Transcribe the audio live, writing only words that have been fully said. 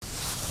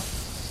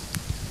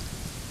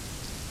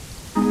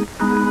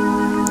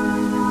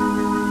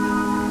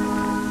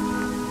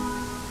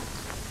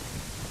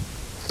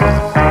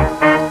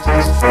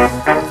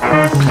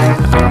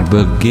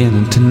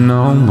beginning to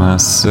know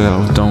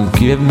myself. Don't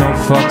give no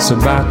fucks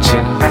about you.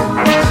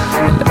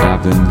 And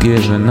I've been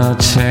given a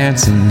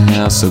chance in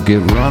hell, so get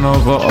run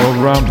over or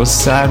run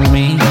beside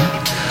me.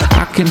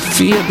 I can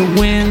feel the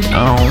wind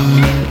on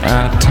me.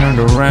 I turned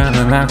around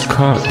and I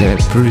caught that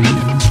breeze,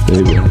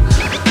 baby.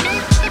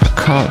 I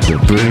caught the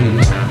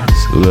breeze.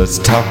 So let's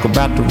talk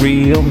about the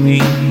real me.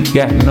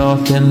 Got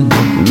nothing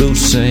but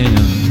loose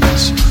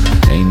ends.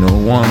 Ain't no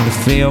one to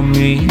feel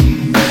me.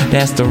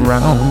 That's the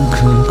wrong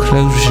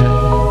conclusion.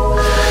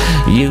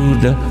 You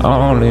the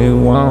only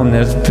one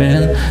that's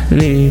been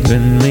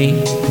leaving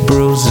me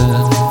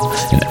bruising.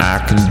 And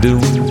I can do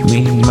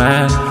me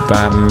mine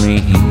by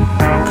me,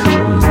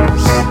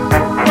 'cause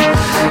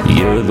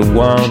you're the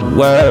one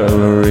that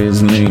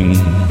worries me.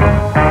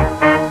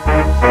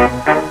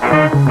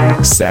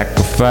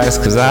 Sacrifice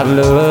 'cause I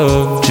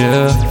loved you.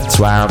 That's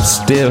why I'm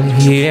still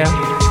here.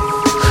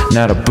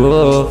 Not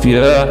above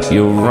you.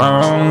 You're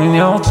wrong in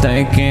your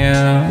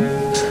thinking.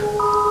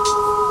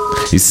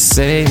 You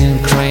say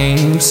and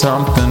claim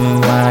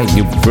something while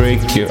you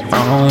break your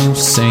own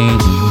scene.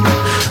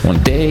 One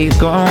day you're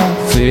gonna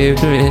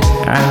figure it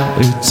out.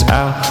 It's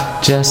all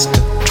just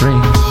a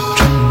dream,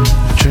 dream,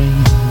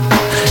 dream.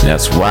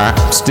 That's why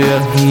I'm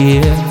still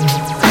here,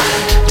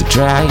 to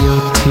dry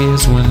your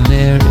tears when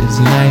there is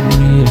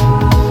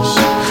nightmares.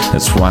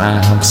 That's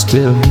why I'm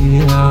still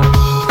here.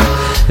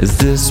 Is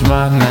this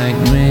my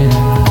nightmare?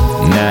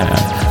 Nah,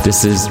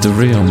 this is the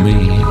real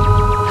me.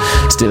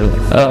 Still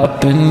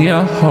up in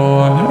your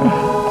heart.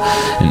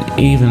 And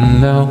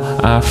even though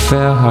I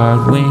fell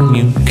hard when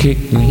you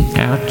kicked me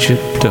out your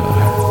door,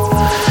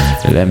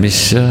 let me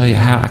show you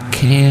how I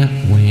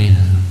can't win.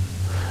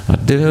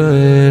 I'll do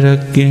it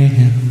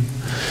again.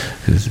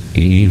 'Cause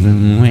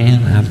even when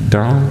I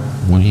don't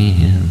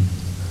win,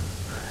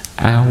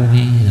 I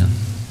win.